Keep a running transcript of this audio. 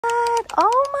god.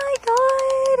 Oh my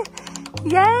god.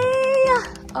 Yay.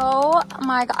 Oh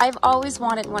my god. I've always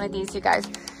wanted one of these, you guys.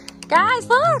 Guys,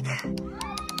 look.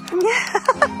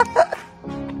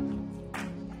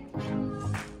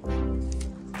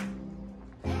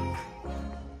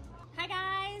 Hi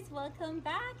guys, welcome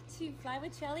back to Fly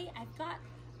with Shelly. I've got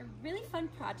a really fun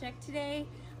project today.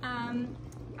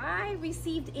 I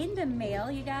received in the mail,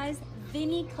 you guys,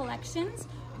 Viney collections,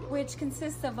 which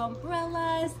consists of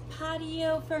umbrellas,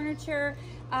 patio furniture.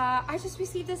 I just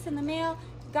received this in the mail,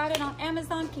 got it on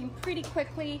Amazon, came pretty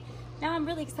quickly. Now I'm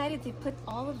really excited to put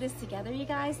all of this together, you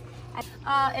guys.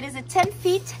 It is a 10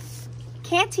 feet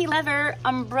cantilever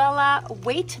umbrella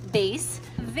weight base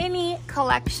Viney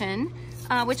collection,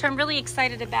 which I'm really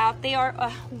excited about. They are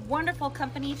a wonderful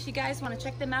company. If you guys want to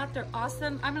check them out, they're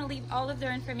awesome. I'm going to leave all of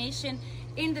their information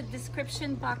in the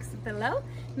description box below.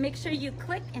 Make sure you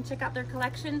click and check out their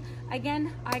collection.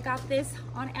 Again, I got this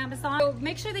on Amazon. So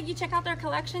make sure that you check out their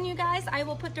collection, you guys. I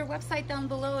will put their website down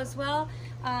below as well.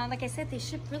 Like I said, they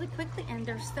ship really quickly and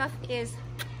their stuff is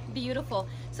beautiful.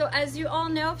 So as you all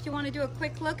know, if you want to do a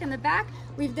quick look in the back,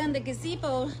 we've done the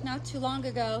gazebo not too long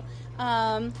ago,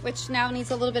 which now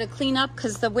needs a little bit of cleanup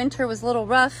because the winter was a little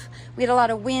rough. We had a lot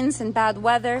of winds and bad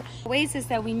weather. The ways is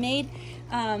that we made,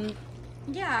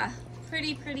 yeah,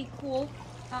 pretty cool.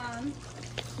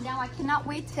 Now I cannot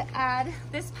wait to add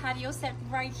this patio set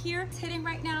right here. It's hitting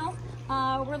right now.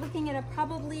 We're looking at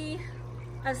probably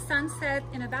a sunset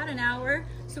in about an hour.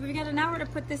 So we've got an hour to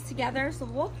put this together. So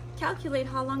we'll calculate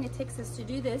how long it takes us to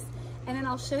do this. And then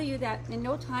I'll show you that in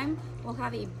no time, we'll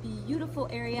have a beautiful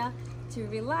area to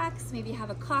relax, maybe have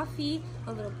a coffee,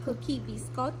 a little cookie,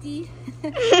 biscotti,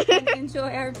 and enjoy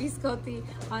our biscotti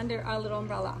under our little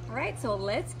umbrella. All right, so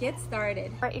let's get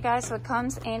started. All right, you guys, so it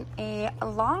comes in a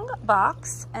long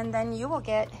box and then you will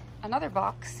get another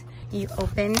box you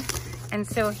open. And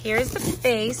so here's the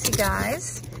base, you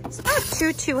guys. It's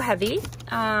not too heavy.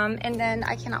 And then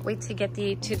I cannot wait to get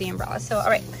to the umbrella. So, all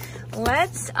right,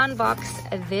 let's unbox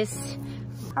this.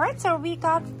 All right, so we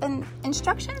got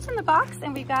instructions in the box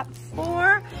and we got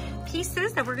 4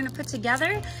 pieces that we're gonna put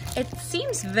together. It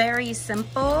seems very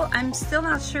simple. I'm still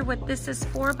not sure what this is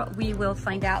for, but we will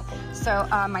find out. So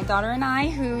my daughter and I,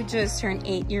 who just turned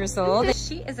 8 years old,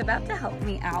 she is about to help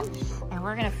me out and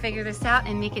we're gonna figure this out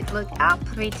and make it look out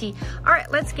pretty. All right,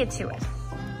 let's get to it.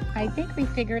 I think we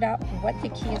figured out what the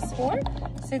key is for.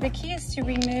 So the key is to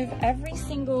remove every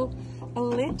single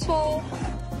little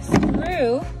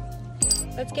screw.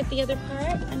 Let's get the other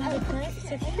part, another part.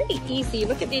 So it's pretty easy.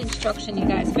 Look at the instruction, you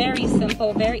guys. Very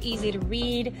simple, very easy to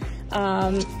read.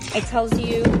 It tells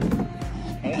you,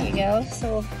 there you go.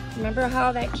 So remember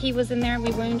how that key was in there?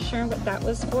 We weren't sure what that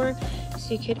was for.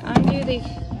 So you could undo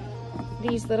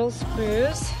these little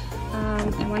screws.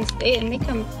 And once they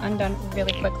come undone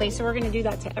really quickly. So we're gonna do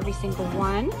that to every single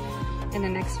one in the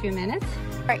next few minutes.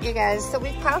 All right, you guys, so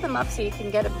we've piled them up so you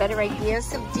can get a better idea.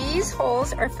 So these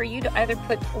holes are for you to either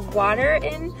put water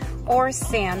in or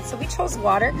sand. So we chose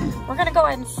water. We're gonna go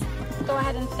ahead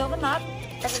and fill them up.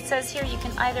 As it says here, you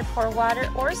can either pour water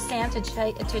or sand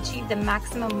to achieve the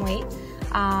maximum weight.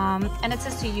 And it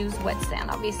says to use wet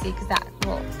sand, obviously, because that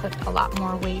will put a lot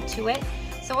more weight to it.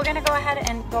 So we're gonna go ahead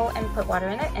and put water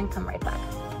in it and come right back.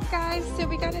 Guys, so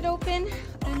we got it open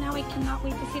and now I cannot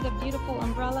wait to see the beautiful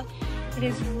umbrella. It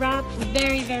is wrapped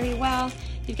very well.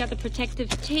 You've got the protective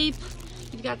tape,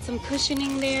 you've got some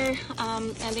cushioning there,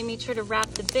 and they made sure to wrap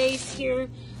the base here.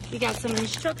 We got some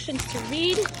instructions to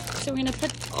read. So we're gonna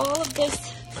put all of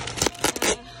this,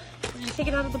 we're gonna take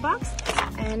it out of the box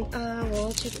and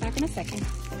we'll check back in a second.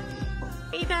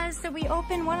 Hey guys, so we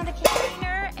opened one of the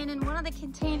container, and in one of the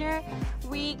container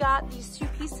we got these 2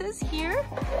 pieces here.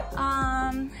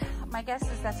 My guess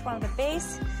is that's one of the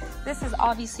base. This is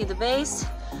obviously the base,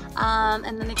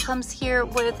 and then it comes here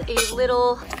with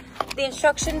the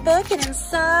instruction book, and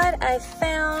inside I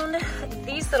found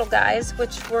these little guys,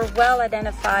 which were well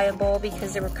identifiable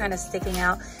because they were kind of sticking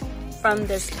out from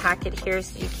this packet here,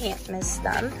 so you can't miss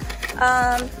them.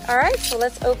 All right, so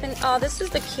let's open. Oh, this is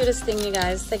the cutest thing, you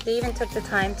guys. Like, they even took the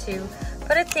time to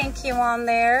put a thank you on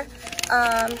there.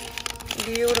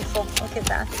 Beautiful. Look at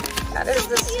that. That is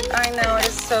this. I know, it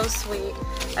is so sweet.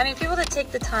 I mean, people that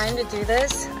take the time to do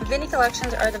this, Viney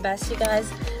collections are the best, you guys.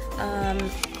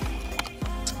 Let's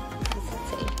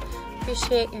see.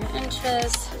 Appreciate your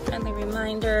interest. Friendly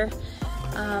reminder.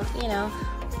 You know,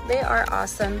 they are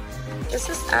awesome. This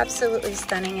is absolutely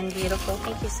stunning and beautiful.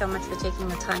 Thank you so much for taking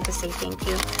the time to say thank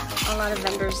you. A lot of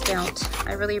vendors don't.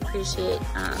 I really appreciate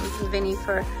Viney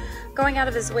for going out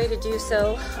of his way to do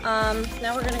so.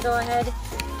 Now we're gonna go ahead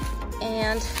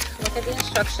and look at the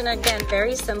instruction. Again,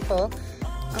 very simple.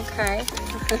 Okay.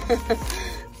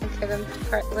 Okay, then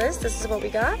part list, this is what we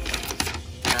got.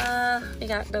 We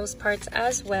got those parts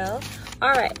as well.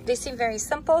 All right, they seem very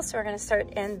simple, so we're gonna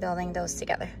start in building those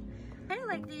together. Okay,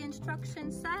 like the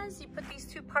instruction says, you put these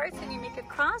two parts and you make a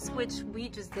cross, which we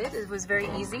just did. It was very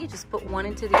easy, just put one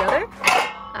into the other,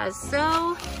 as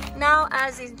so. Now,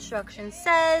 as the instruction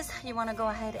says, you wanna go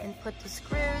ahead and put the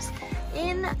screws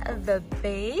in the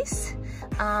base,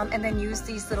 and then use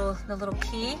these the little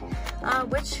key,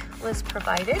 which was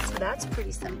provided. So that's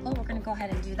pretty simple. We're gonna go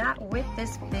ahead and do that with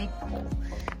this big pole.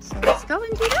 So let's go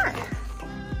and do that.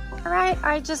 All right,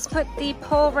 I just put the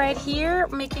pole right here,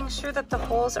 making sure that the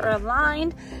holes are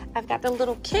aligned. I've got the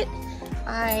little kit.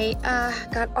 I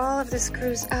got all of the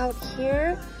screws out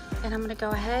here, and I'm gonna go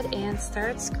ahead and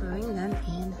start screwing them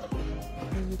in.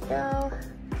 There we go.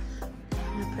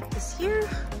 I'm gonna put this here.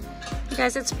 You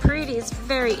guys, it's pretty, it's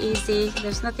very easy.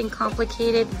 There's nothing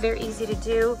complicated, very easy to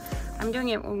do. I'm doing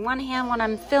it with one hand when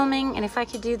I'm filming, and if I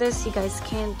could do this, you guys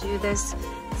can do this.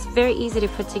 It's very easy to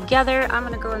put together. I'm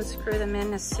gonna go and screw them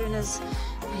in as soon as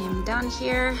I am done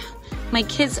here. My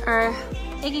kids are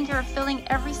taking care of filling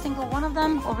every single one of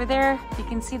them. Over there, you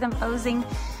can see them oozing,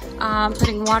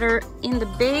 putting water in the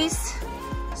base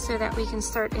so that we can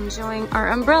start enjoying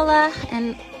our umbrella.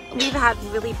 And we've had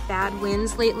really bad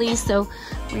winds lately, so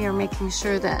we are making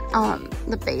sure that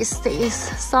the base stays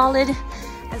solid.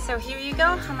 And so here you go.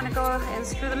 I'm gonna go and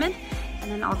screw them in,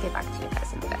 and then I'll get back to you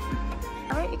guys in a bit.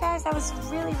 All right, you guys, that was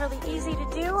really, really easy to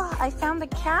do. I found the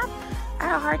cap. I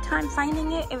had a hard time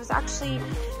finding it. It was actually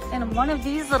in one of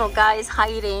these little guys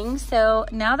hiding. So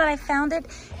now that I found it,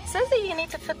 it says that you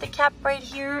need to put the cap right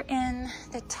here in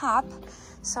the top.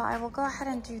 So I will go ahead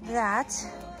and do that.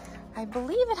 I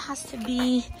believe it has to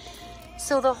be,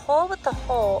 so the hole with the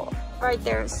hole right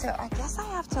there. So I guess I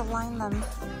have to line them,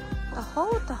 the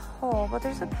hole with the hole, but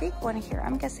there's a big one here.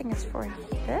 I'm guessing it's for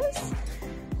this.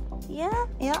 Yeah,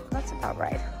 that's about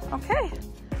right. Okay.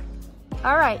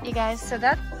 All right, you guys, so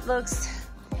that looks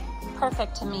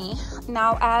perfect to me.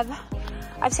 Now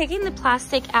I've taken the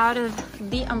plastic out of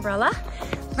the umbrella.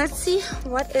 Let's see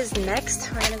what is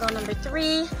next. We're gonna go number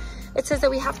 3. It says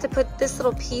that we have to put this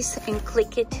little piece and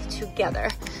click it together.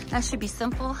 That should be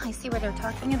simple. I see what they're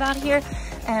talking about here,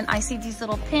 and I see these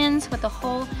little pins with a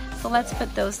hole. So let's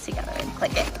put those together and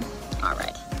click it. All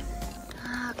right.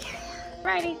 Okay.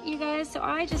 Alrighty, you guys. So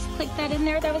I just clicked that in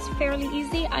there. That was fairly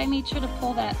easy. I made sure to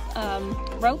pull that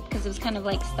rope because it was kind of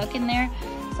like stuck in there.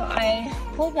 So I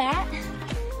pulled that.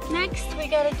 Next, we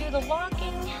gotta do the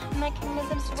locking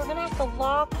mechanism. So we're gonna have to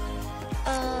lock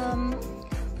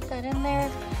that in there.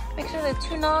 Make sure the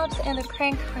 2 knobs and the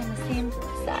crank are on the same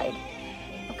side.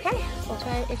 Okay, we'll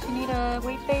try. If you need a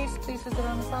weight base, please visit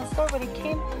Amazon store, but it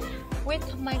came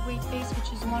with my weight base,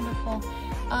 which is wonderful.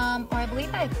 Or I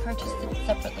believe I purchased it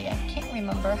separately. I can't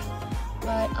remember,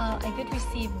 but I did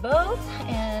receive both,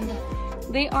 and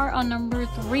they are on number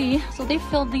 3. So they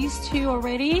filled these 2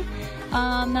 already.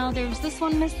 Now there's this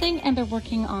one missing, and they're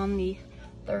working on the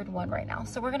 3rd one right now.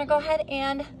 So we're gonna go ahead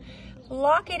and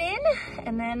lock it in,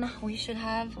 and then we should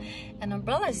have an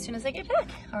umbrella as soon as I get back.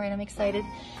 All right, I'm excited.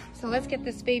 So let's get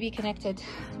this baby connected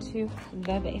to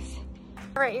the base.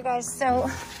 All right, you guys, so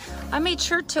I made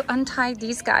sure to untie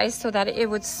these guys so that it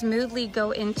would smoothly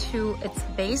go into its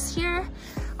base here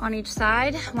on each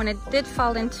side. When it did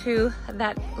fall into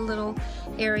that little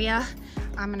area,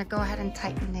 I'm gonna go ahead and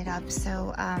tighten it up.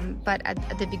 So, but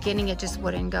at the beginning, it just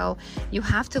wouldn't go. You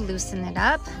have to loosen it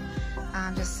up.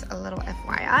 Just a little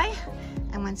FYI.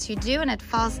 And once you do and it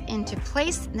falls into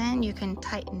place, then you can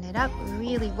tighten it up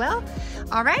really well.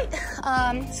 All right,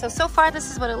 so far this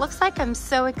is what it looks like. I'm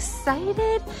so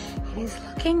excited. It is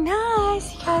looking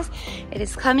nice, you guys. It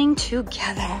is coming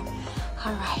together.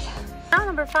 All right. Now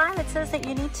number 5, it says that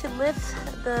you need to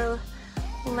lift the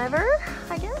lever,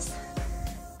 I guess.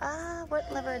 What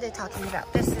lever are they talking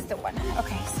about? This is the one.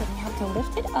 Okay, so we have to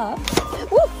lift it up.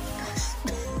 Woo, gosh.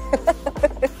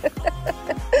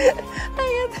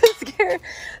 I got so scared.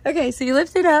 Okay, so you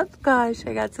lift it up. Gosh,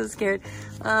 I got so scared.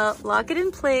 Lock it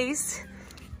in place.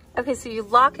 Okay, so you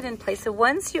lock it in place. So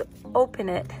once you open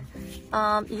it,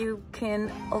 you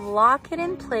can lock it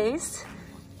in place,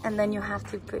 and then you have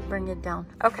to bring it down.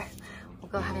 Okay, we'll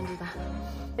go ahead and do that.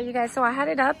 There you guys, so I had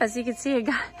it up. As you can see,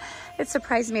 it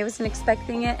surprised me. I wasn't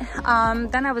expecting it.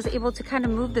 Then I was able to kind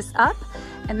of move this up,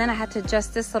 and then I had to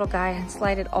adjust this little guy and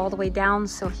slide it all the way down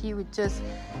so he would just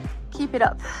keep it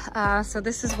up. So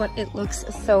this is what it looks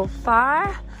so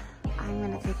far. I'm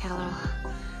gonna take a little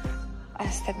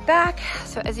a step back.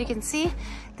 So as you can see,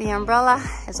 the umbrella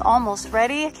is almost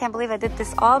ready. I can't believe I did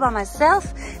this all by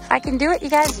myself. If I can do it, you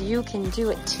guys, you can do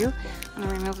it too. I'm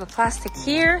gonna remove the plastic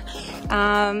here.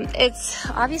 It's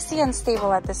obviously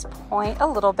unstable at this point, a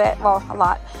little bit, well, a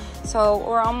lot. So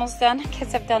we're almost done.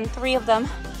 Kids have done 3 of them.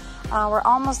 We're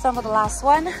almost done with the last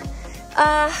one.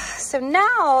 So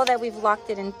now that we've locked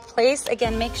it in place,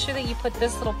 again, make sure that you put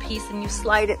this little piece and you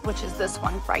slide it, which is this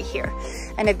one right here.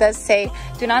 And it does say,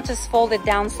 do not just fold it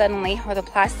down suddenly or the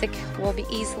plastic will be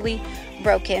easily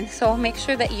broken. So make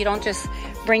sure that you don't just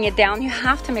bring it down. You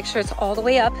have to make sure it's all the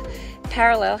way up,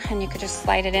 parallel, and you could just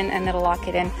slide it in and it'll lock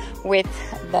it in with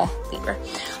the lever.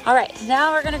 All right,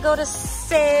 now we're gonna go to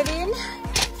setting.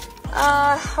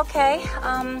 Okay,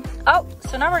 oh,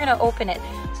 so now we're gonna open it.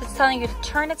 So it's telling you to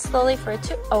turn it slowly for it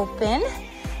to open.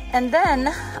 And then,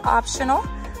 optional,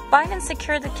 bind and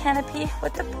secure the canopy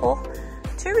with the pull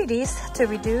to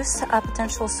reduce a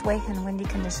potential sway in windy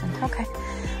condition. Okay,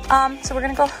 so we're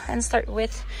gonna go and start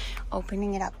with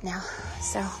opening it up now.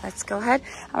 So let's go ahead.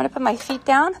 I'm gonna put my feet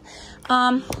down.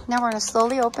 Now we're gonna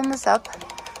slowly open this up.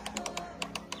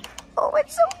 Oh,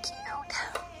 it's so cute.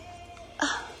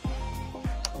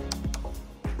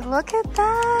 Look at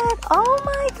that. Oh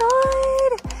my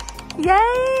God.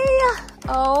 Yay.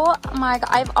 Oh my God.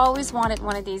 I've always wanted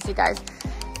one of these, you guys.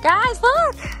 Guys,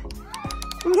 look.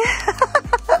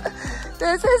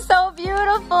 This is so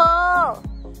beautiful.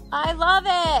 I love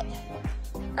it.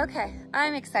 Okay,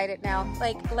 I'm excited now.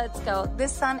 Like, let's go.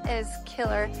 This sun is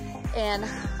killer. And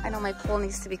I know my pool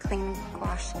needs to be clean.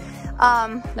 Gosh.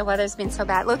 The weather's been so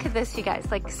bad. Look at this, you guys.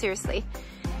 Like, seriously.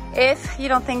 If you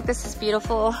don't think this is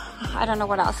beautiful, I don't know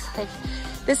what else. Like,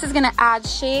 this is gonna add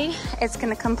shade. It's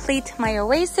gonna complete my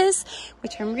oasis,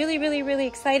 which I'm really, really, really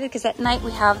excited because at night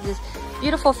we have this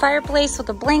beautiful fireplace with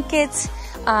the blankets,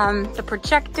 the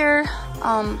projector,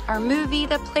 our movie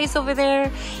that plays over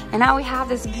there. And now we have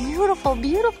this beautiful,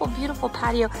 beautiful, beautiful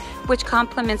patio, which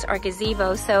complements our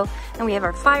gazebo. So, and we have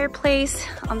our fireplace.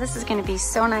 This is gonna be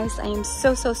so nice. I am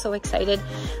so, so, so excited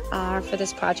for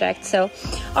this project. So,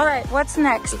 all right, what's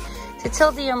next? To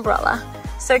tilt the umbrella.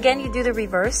 So again, you do the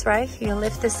reverse, right? You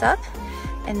lift this up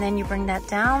and then you bring that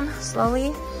down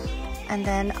slowly and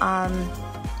then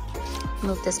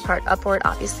move this part upward,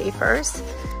 obviously first,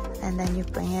 and then you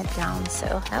bring it down.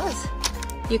 So that was,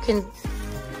 you can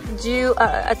do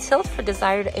a tilt for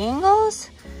desired angles.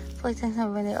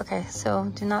 Okay,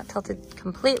 so do not tilt it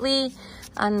completely.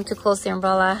 To close the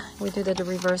umbrella, we do the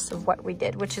reverse of what we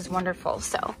did, which is wonderful.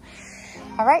 So,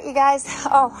 all right, you guys.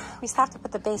 Oh, we still have to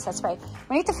put the base, that's right.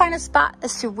 We need to find a spot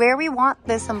as to where we want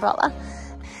this umbrella.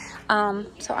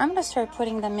 So I'm gonna start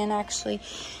putting them in actually.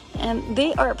 And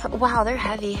they are, wow, they're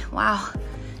heavy, wow.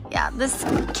 Yeah, this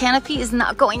canopy is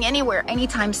not going anywhere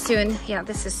anytime soon. Yeah,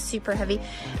 this is super heavy.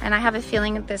 And I have a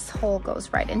feeling that this hole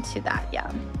goes right into that,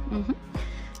 yeah.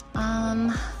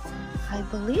 I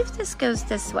believe this goes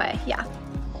this way, yeah.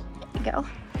 There you go.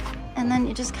 And then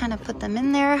you just kind of put them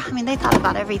in there. I mean, they thought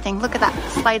about everything. Look at that,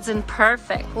 slides in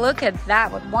perfect. Look at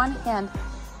that with one hand.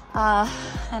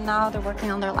 And now they're working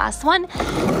on their last one.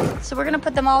 So we're gonna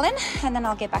put them all in and then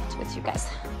I'll get back with you guys.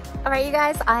 All right, you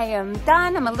guys, I am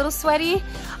done. I'm a little sweaty.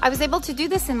 I was able to do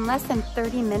this in less than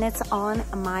 30 minutes on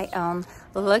my own.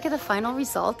 Look at the final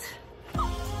result.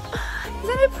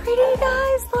 Isn't it pretty,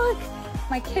 guys? Look.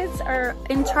 My kids are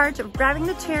in charge of grabbing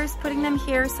the chairs, putting them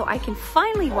here so I can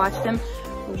finally watch them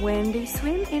when they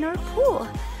swim in our pool.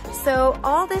 So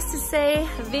all this to say,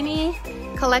 Viney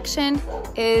collection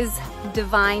is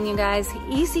divine, you guys.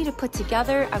 Easy to put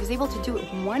together. I was able to do it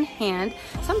with one hand,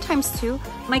 sometimes two.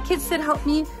 My kids did help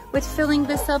me with filling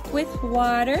this up with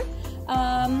water.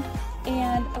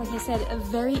 And like I said,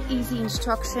 very easy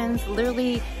instructions.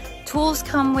 Literally, tools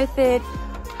come with it.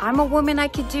 I'm a woman, I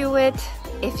could do it.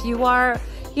 If you are,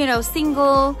 you know,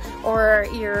 single or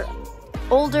you're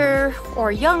older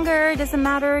or younger, doesn't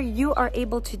matter. You are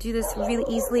able to do this really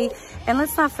easily. And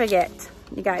let's not forget,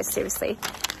 you guys, seriously,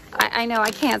 I know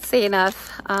I can't say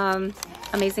enough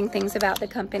amazing things about the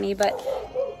company, but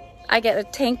I get a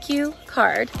thank you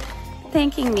card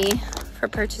thanking me for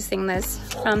purchasing this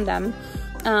from them,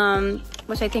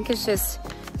 which I think is just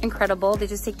incredible. They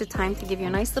just take the time to give you a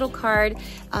nice little card.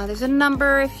 There's a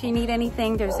number if you need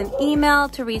anything. There's an email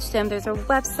to reach them. There's a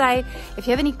website. If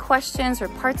you have any questions or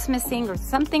parts missing or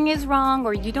something is wrong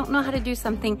or you don't know how to do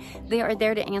something, they are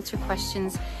there to answer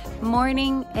questions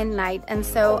morning and night. And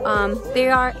so they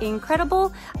are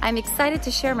incredible. I'm excited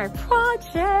to share my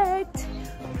project.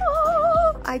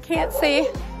 Oh, I can't say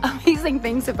amazing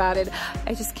things about it.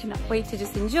 I just cannot wait to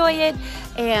just enjoy it.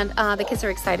 And the kids are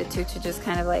excited too, to just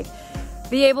kind of like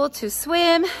be able to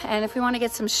swim. And if we want to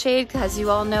get some shade, because you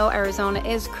all know Arizona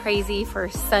is crazy for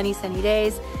sunny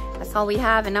days. That's all we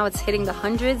have. And now it's hitting the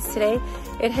hundreds. Today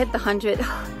it hit the 100.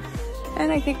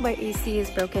 And I think my AC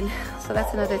is broken. So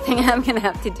that's another thing I'm gonna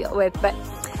have to deal with. But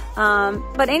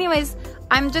anyways,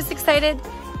 I'm just excited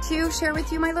to share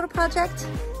with you my little project.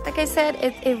 Like I said,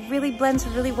 it really blends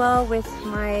really well with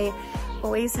my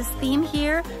Oasis theme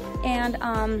here. And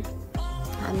I'm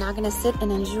now gonna sit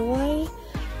and enjoy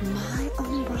my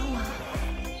umbrella.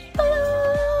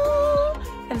 Hello!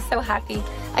 I'm so happy.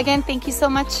 Again, thank you so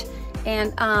much.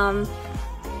 And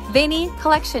Viney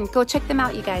Collection, go check them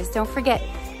out, you guys. Don't forget,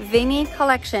 Viney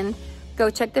Collection. Go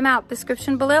check them out.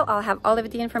 Description below. I'll have all of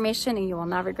the information and you will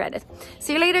not regret it.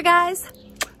 See you later, guys.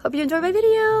 Hope you enjoyed my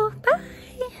video. Bye.